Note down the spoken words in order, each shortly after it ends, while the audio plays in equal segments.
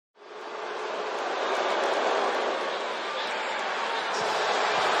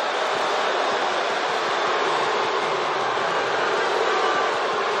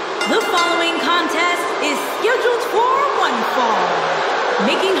The following contest is scheduled for one fall.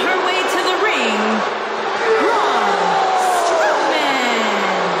 Making her way to the ring, Braun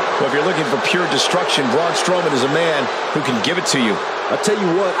Strowman. Well, if you're looking for pure destruction, Braun Strowman is a man who can give it to you. I'll tell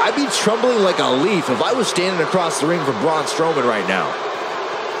you what, I'd be trembling like a leaf if I was standing across the ring from Braun Strowman right now.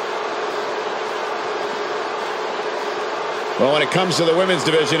 Well, when it comes to the women's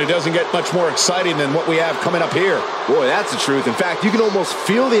division, it doesn't get much more exciting than what we have coming up here. Boy, that's the truth. In fact, you can almost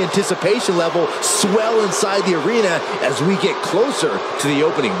feel the anticipation level swell inside the arena as we get closer to the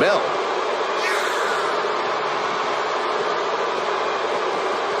opening bell.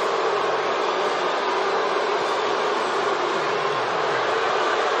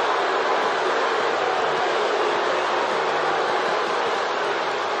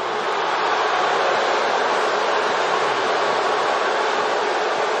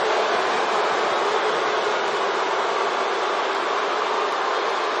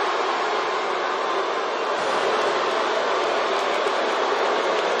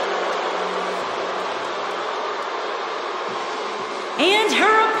 And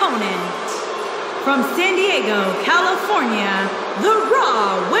her opponent, from San Diego, California, the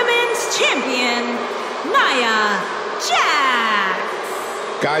Raw Women's Champion, Nia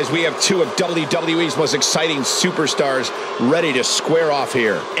Jax. Guys, we have two of WWE's most exciting superstars ready to square off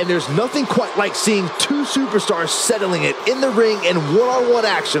here. And there's nothing quite like seeing two superstars settling it in the ring in one-on-one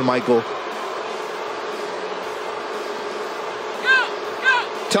action, Michael.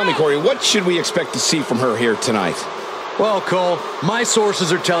 Tell me, Corey, what should we expect to see from her here tonight? Well, Cole, my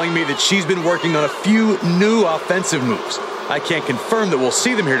sources are telling me that she's been working on a few new offensive moves. I can't confirm that we'll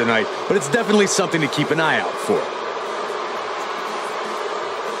see them here tonight, but it's definitely something to keep an eye out for.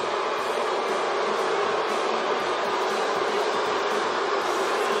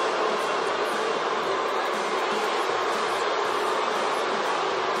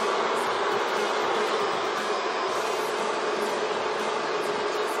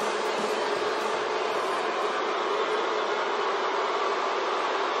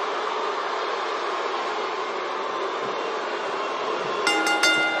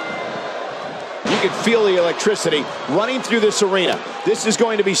 You can feel the electricity running through this arena. This is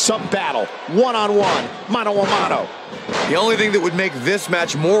going to be some battle. One-on-one, mano-a-mano. The only thing that would make this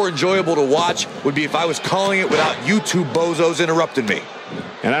match more enjoyable to watch would be if I was calling it without you two bozos interrupting me.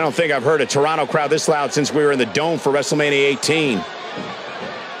 And I don't think I've heard a Toronto crowd this loud since we were in the Dome for WrestleMania 18.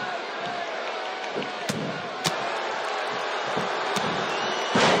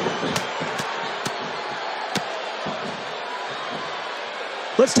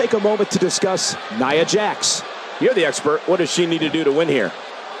 Let's take a moment to discuss Nia Jax. You're the expert. What does she need to do to win here?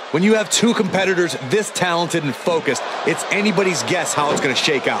 When you have two competitors this talented and focused, it's anybody's guess how it's going to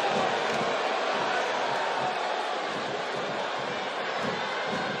shake out.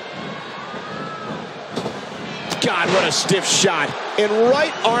 God, what a stiff shot. And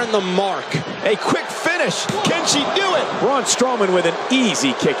right on the mark. A quick finish. Can she do it? Braun Strowman with an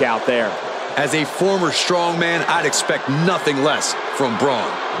easy kick out there. As a former strongman, I'd expect nothing less from Braun.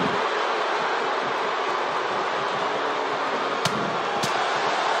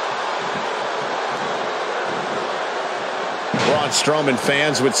 Braun Strowman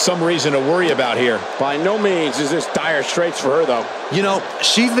fans with some reason to worry about here. By no means is this dire straits for her, though. You know,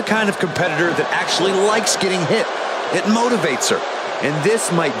 she's the kind of competitor that actually likes getting hit. It motivates her. And this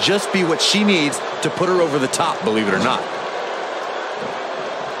might just be what she needs to put her over the top, believe it or not.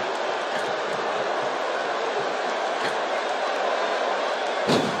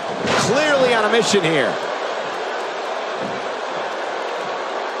 Clearly on a mission here.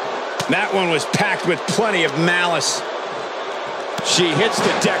 That one was packed with plenty of malice. She hits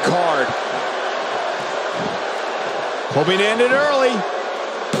the deck hard. Hoping to end it early.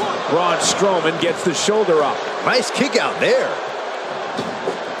 Braun Strowman gets the shoulder up. Nice kick out there.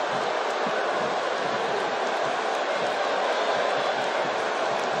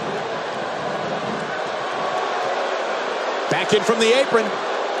 Back in from the apron.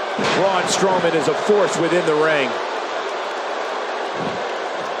 Braun Strowman is a force within the ring.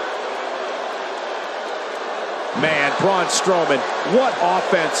 Man, Braun Strowman, what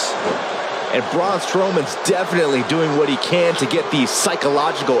offense. And Braun Strowman's definitely doing what he can to get the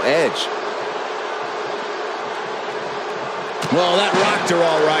psychological edge. Well, that rocked her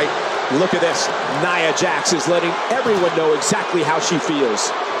all right. Look at this. Nia Jax is letting everyone know exactly how she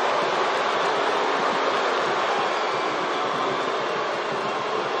feels.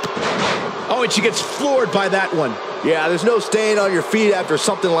 Oh, and she gets floored by that one. Yeah, there's no staying on your feet after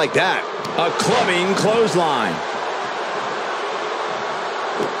something like that. A clubbing clothesline.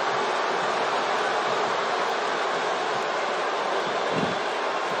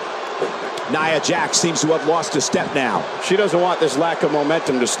 Nia Jax seems to have lost a step now. She doesn't want this lack of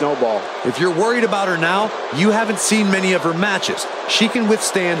momentum to snowball. If you're worried about her now, you haven't seen many of her matches. She can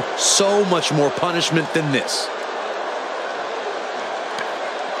withstand so much more punishment than this.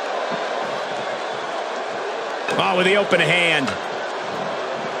 Oh, with the open hand.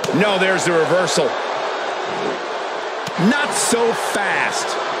 No, there's the reversal. Not so fast.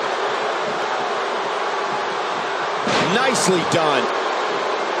 Nicely done.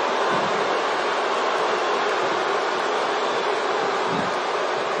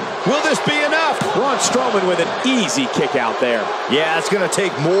 Will this be enough? Braun Strowman with an easy kick out there. Yeah, it's going to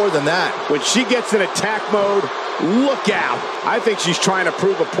take more than that. When she gets in attack mode, look out. I think she's trying to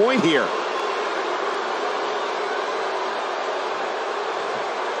prove a point here.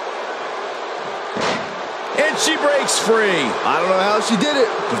 And she breaks free. I don't know how she did it,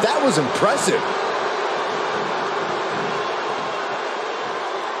 but that was impressive.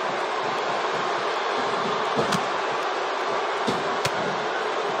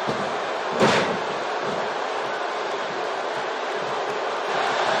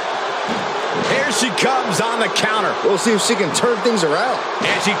 Here she comes on the counter. We'll see if she can turn things around.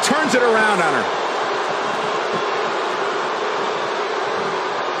 And she turns it around on her.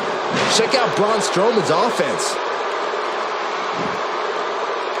 Check out Braun Strowman's offense.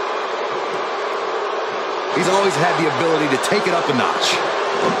 He's always had the ability to take it up a notch.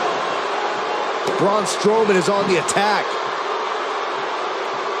 Braun Strowman is on the attack.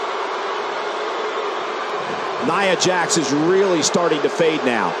 Nia Jax is really starting to fade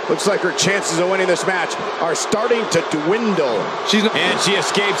now. Looks like her chances of winning this match are starting to dwindle. And she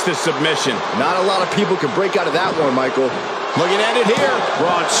escapes the submission. Not a lot of people can break out of that one, Michael. Looking at it here.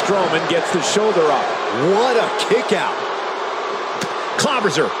 Braun Strowman gets the shoulder up. What a kick out.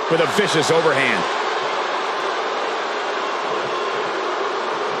 Clobbers her with a vicious overhand.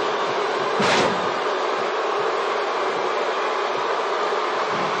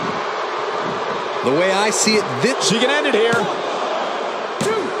 The way I see it, she can end it here.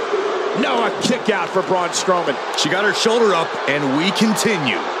 No, a kick out for Braun Strowman. She got her shoulder up, and we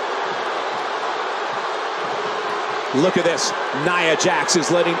continue. Look at this. Nia Jax is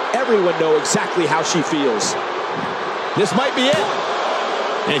letting everyone know exactly how she feels. This might be it.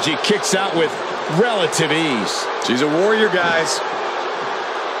 And she kicks out with relative ease. She's a warrior, guys.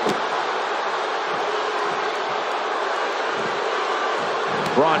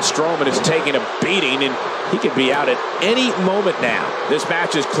 Braun Strowman is taking a beating, and he could be out at any moment now. This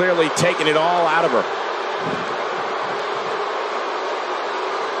match is clearly taking it all out of her.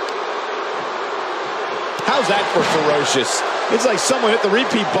 How's that for ferocious? It's like someone hit the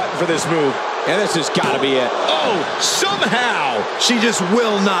repeat button for this move. And this has got to be it. Oh, somehow. She just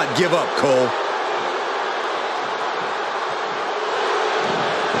will not give up, Cole.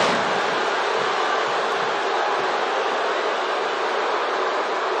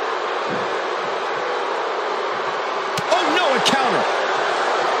 Oh, no, a counter.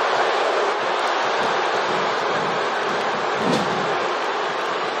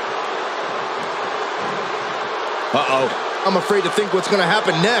 Uh-oh. I'm afraid to think what's going to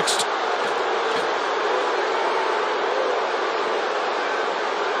happen next.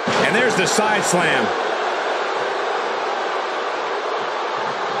 And there's the side slam.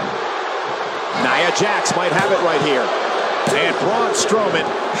 Nia Jax might have it right here. And Braun Strowman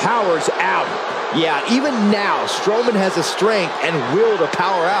powers out. Yeah, even now, Strowman has the strength and will to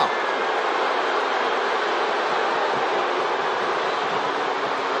power out.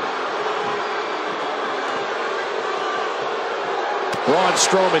 Braun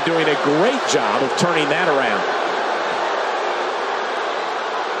Strowman doing a great job of turning that around.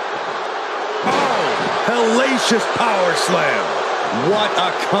 Hellacious power slam. What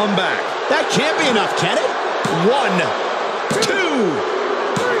a comeback. That can't be enough, can it? 1, 2.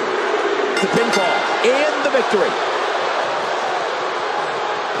 The pinfall and the victory.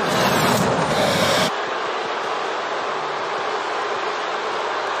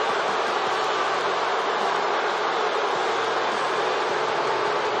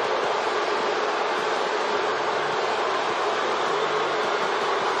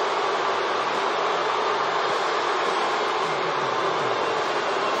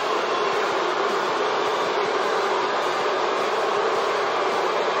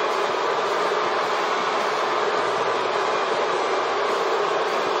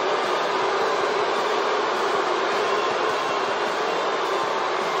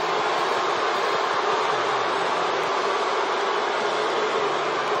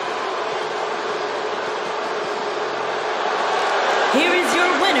 Here is your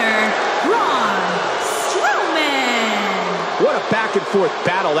winner, Braun Strowman. What a back and forth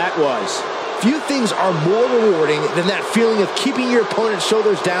battle that was. few things are more rewarding than that feeling of keeping your opponent's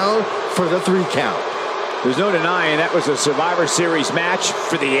shoulders down for the 3 count. There's no denying that was a Survivor Series match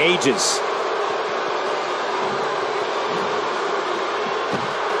for the ages.